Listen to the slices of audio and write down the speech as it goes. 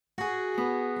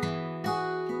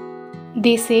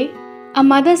They say a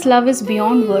mother's love is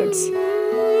beyond words.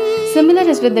 Similar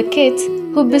is with the kids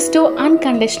who bestow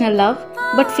unconditional love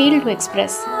but fail to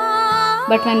express.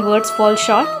 But when words fall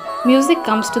short, music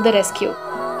comes to the rescue.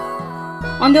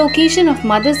 On the occasion of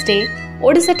Mother's Day,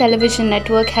 Odisha Television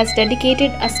Network has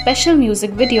dedicated a special music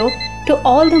video to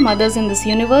all the mothers in this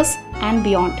universe and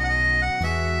beyond.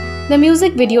 The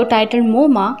music video titled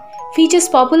Moma features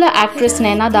popular actress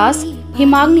Naina Das,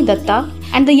 Himagni Datta,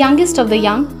 and the youngest of the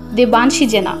young, Debanshi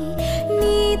Jena.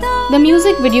 The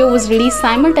music video was released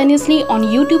simultaneously on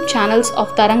YouTube channels of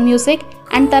Tarang Music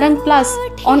and Tarang Plus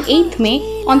on 8th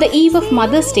May on the eve of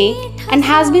Mother's Day and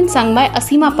has been sung by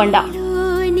Asima Panda.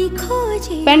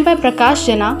 Penned by Prakash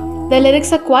Jena, the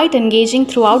lyrics are quite engaging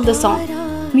throughout the song.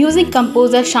 Music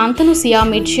composer Shantanu Sia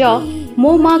made sure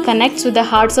Moma connects with the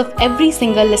hearts of every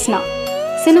single listener.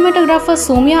 Cinematographer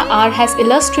Somya R has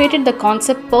illustrated the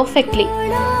concept perfectly.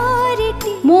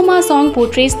 Moma song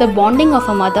portrays the bonding of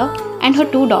a mother and her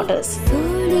two daughters.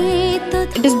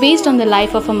 It is based on the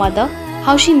life of a mother,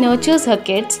 how she nurtures her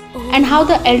kids, and how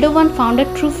the elder one found a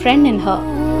true friend in her.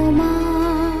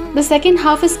 The second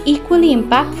half is equally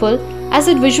impactful as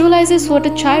it visualizes what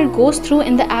a child goes through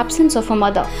in the absence of a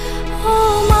mother.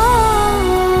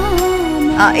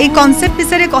 A concept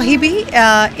विषय कहबी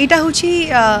एटा होची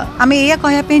आमे एया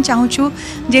कहया पे चाहूछु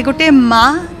जे गोटे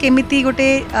माँ केमिति गोटे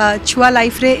छुआ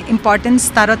लाइफ रे इम्पोर्टेंस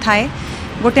तार थाए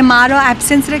गोटे माँ रो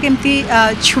एब्सेंस रे केमिति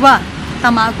छुआ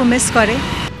ता माँ को मिस करे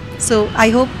सो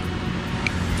आई होप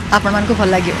आपण मन को भल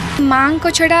लागियो माँ को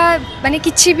छोड़ा माने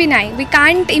किछि भी नाही we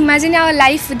can't imagine our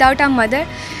life without our mother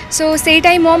so से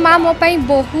टाइम मो माँ मो पाई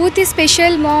बहुत ही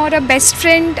स्पेशल मोर बेस्ट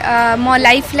फ्रेंड मो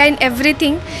लाइफ लाइन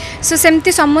एवरीथिंग सो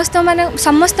सेमती समस्त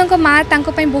को माँ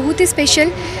तांको पाई बहुत ही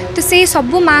स्पेशल तो से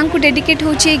सब माँ को डेडिकेट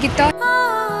होची गीत।